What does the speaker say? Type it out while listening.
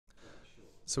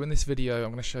So in this video,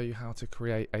 I'm going to show you how to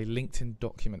create a LinkedIn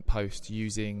document post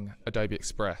using Adobe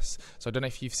Express. So I don't know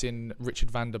if you've seen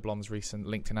Richard Vanderblom's recent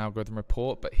LinkedIn algorithm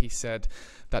report, but he said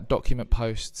that document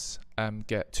posts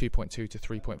get 2.2 to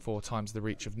 3.4 times the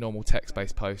reach of normal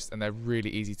text-based posts, and they're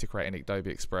really easy to create in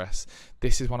Adobe Express.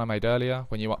 This is one I made earlier.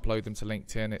 When you upload them to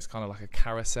LinkedIn, it's kind of like a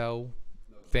carousel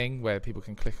thing where people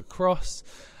can click across,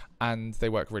 and they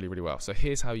work really, really well. So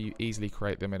here's how you easily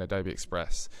create them in Adobe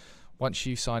Express. Once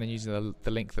you sign in using the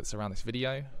link that's around this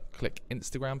video, click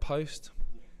Instagram post,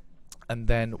 and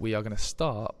then we are going to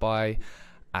start by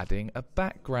adding a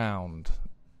background.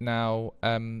 Now,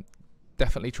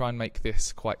 definitely try and make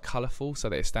this quite colourful so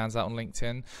that it stands out on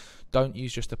LinkedIn. Don't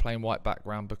use just a plain white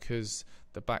background, because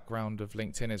the background of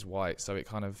LinkedIn is white, so it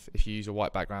kind of, if you use a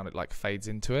white background, it like fades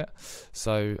into it.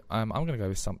 So I'm going to go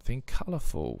with something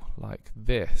colourful like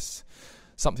this.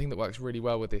 Something that works really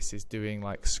well with this is doing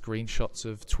like screenshots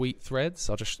of tweet threads.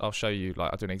 I'll show you,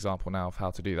 like I'll do an example now of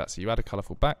how to do that. So you add a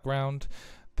colourful background,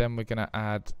 then we're going to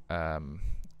add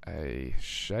a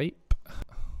shape.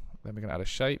 Then we're going to add a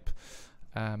shape.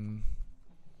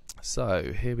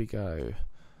 So here we go.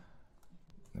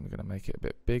 Then we're going to make it a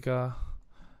bit bigger,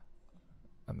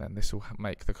 and then this will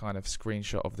make the kind of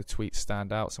screenshot of the tweet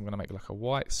stand out. So I'm going to make like a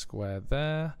white square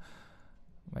there,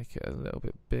 make it a little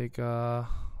bit bigger.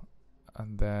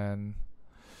 And then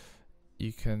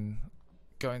you can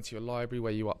go into your library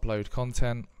where you upload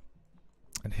content,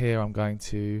 and here I'm going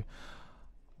to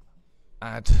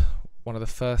add one of the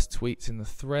first tweets in the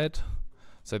thread.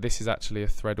 So this is actually a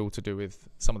thread all to do with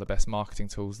some of the best marketing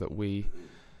tools that we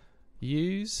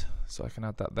use, so I can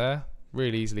add that there.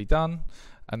 Really easily done.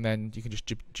 And then you can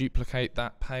just duplicate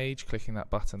that page, clicking that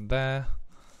button there,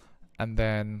 and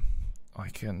then I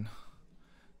can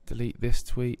delete this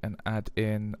tweet and add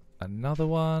in another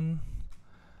one.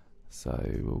 So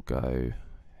we'll go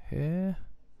here,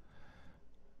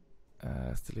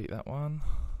 let's delete that one,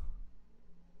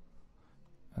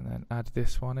 and then add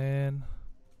this one in.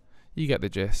 You get the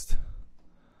gist.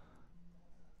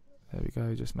 There we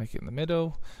go, just make it in the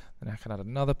middle. Then I can add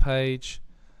another page.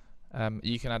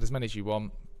 You can add as many as you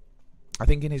want. I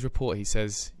think in his report he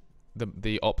says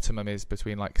the optimum is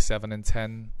between like 7 and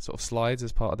 10 sort of slides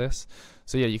as part of this.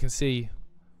 So yeah, you can see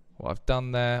what I've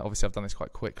done there. Obviously I've done this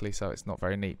quite quickly, so it's not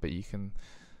very neat, but you can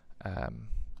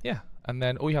yeah, and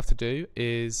then all you have to do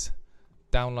is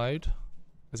download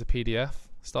as a PDF,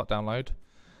 start download,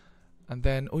 and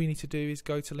then all you need to do is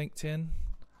go to LinkedIn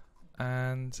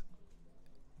and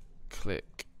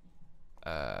click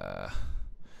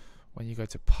when you go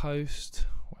to post,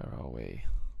 where are we?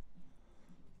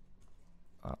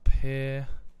 Up here,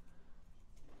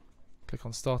 click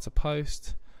on start a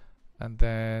post, and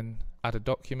then add a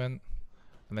document,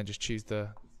 and then just choose the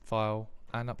file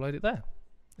and upload it there.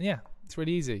 Yeah, it's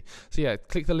really easy. So yeah,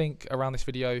 click the link around this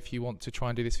video if you want to try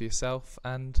and do this for yourself,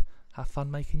 and have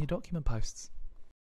fun making your document posts.